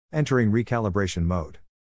Entering recalibration mode.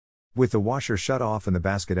 With the washer shut off and the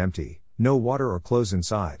basket empty, no water or clothes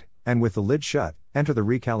inside, and with the lid shut, enter the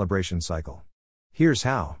recalibration cycle. Here's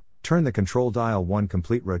how. Turn the control dial 1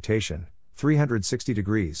 complete rotation, 360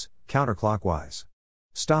 degrees, counterclockwise.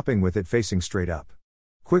 Stopping with it facing straight up.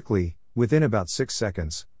 Quickly, within about 6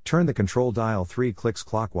 seconds, turn the control dial 3 clicks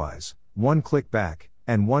clockwise, 1 click back,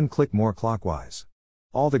 and 1 click more clockwise.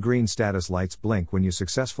 All the green status lights blink when you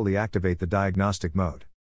successfully activate the diagnostic mode.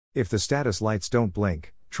 If the status lights don't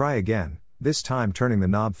blink, try again, this time turning the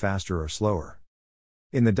knob faster or slower.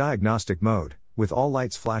 In the diagnostic mode, with all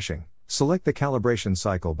lights flashing, select the calibration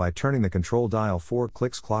cycle by turning the control dial 4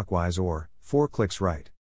 clicks clockwise or 4 clicks right.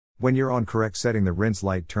 When you're on correct setting, the rinse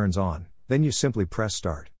light turns on, then you simply press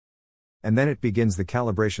start. And then it begins the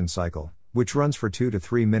calibration cycle, which runs for 2 to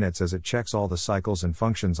 3 minutes as it checks all the cycles and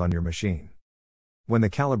functions on your machine. When the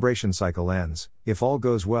calibration cycle ends, if all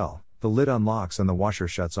goes well, the lid unlocks and the washer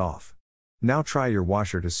shuts off. Now try your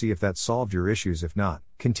washer to see if that solved your issues. If not,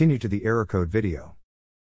 continue to the error code video.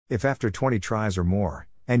 If after 20 tries or more,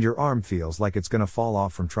 and your arm feels like it's gonna fall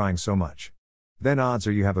off from trying so much, then odds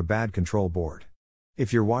are you have a bad control board.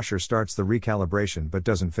 If your washer starts the recalibration but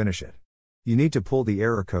doesn't finish it, you need to pull the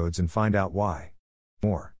error codes and find out why.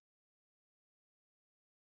 More.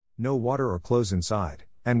 No water or clothes inside,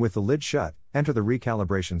 and with the lid shut, enter the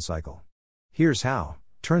recalibration cycle. Here's how.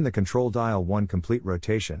 Turn the control dial 1 complete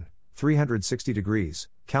rotation, 360 degrees,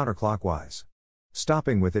 counterclockwise.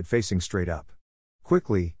 Stopping with it facing straight up.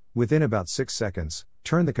 Quickly, within about 6 seconds,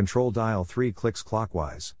 turn the control dial 3 clicks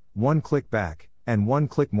clockwise, 1 click back, and 1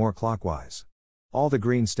 click more clockwise. All the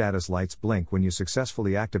green status lights blink when you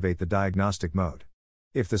successfully activate the diagnostic mode.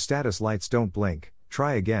 If the status lights don't blink,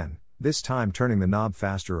 try again, this time turning the knob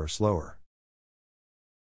faster or slower.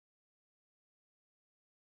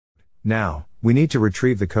 Now, we need to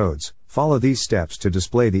retrieve the codes. Follow these steps to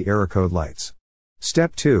display the error code lights.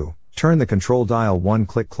 Step 2, turn the control dial 1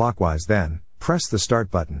 click clockwise, then press the start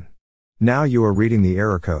button. Now you are reading the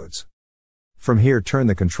error codes. From here, turn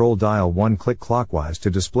the control dial 1 click clockwise to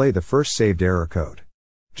display the first saved error code.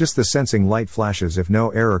 Just the sensing light flashes if no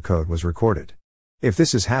error code was recorded. If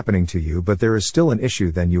this is happening to you but there is still an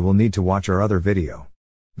issue, then you will need to watch our other video.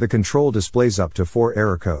 The control displays up to 4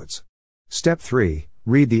 error codes. Step 3,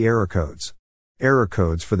 read the error codes. Error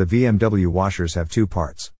codes for the BMW washers have 2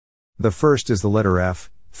 parts. The first is the letter F,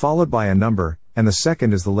 followed by a number, and the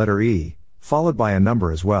second is the letter E, followed by a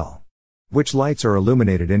number as well. Which lights are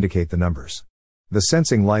illuminated indicate the numbers. The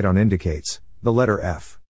sensing light on indicates the letter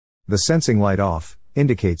F. The sensing light off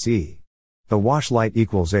indicates E. The wash light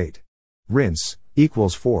equals 8. Rinse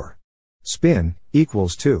equals 4. Spin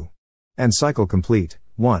equals 2. And cycle complete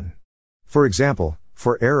 1. For example,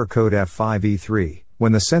 for error code F5E3,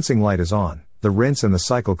 when the sensing light is on, the rinse and the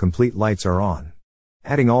cycle complete lights are on.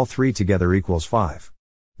 Adding all 3 together equals 5.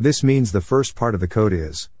 This means the first part of the code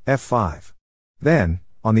is F5. Then,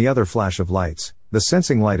 on the other flash of lights, the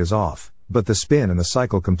sensing light is off, but the spin and the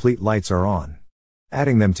cycle complete lights are on.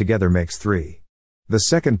 Adding them together makes 3. The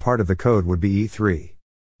second part of the code would be E3.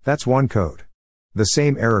 That's one code. The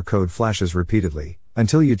same error code flashes repeatedly,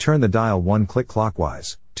 until you turn the dial 1 click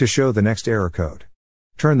clockwise, to show the next error code.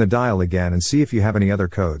 Turn the dial again and see if you have any other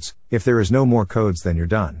codes. If there is no more codes, then you're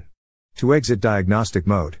done. To exit diagnostic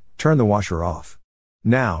mode, turn the washer off.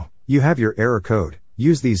 Now, you have your error code.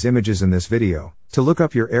 Use these images in this video to look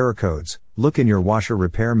up your error codes. Look in your washer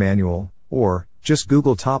repair manual, or just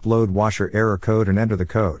Google top load washer error code and enter the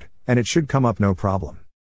code, and it should come up no problem.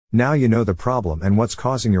 Now you know the problem and what's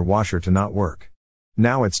causing your washer to not work.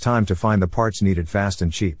 Now it's time to find the parts needed fast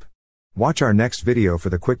and cheap. Watch our next video for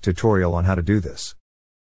the quick tutorial on how to do this.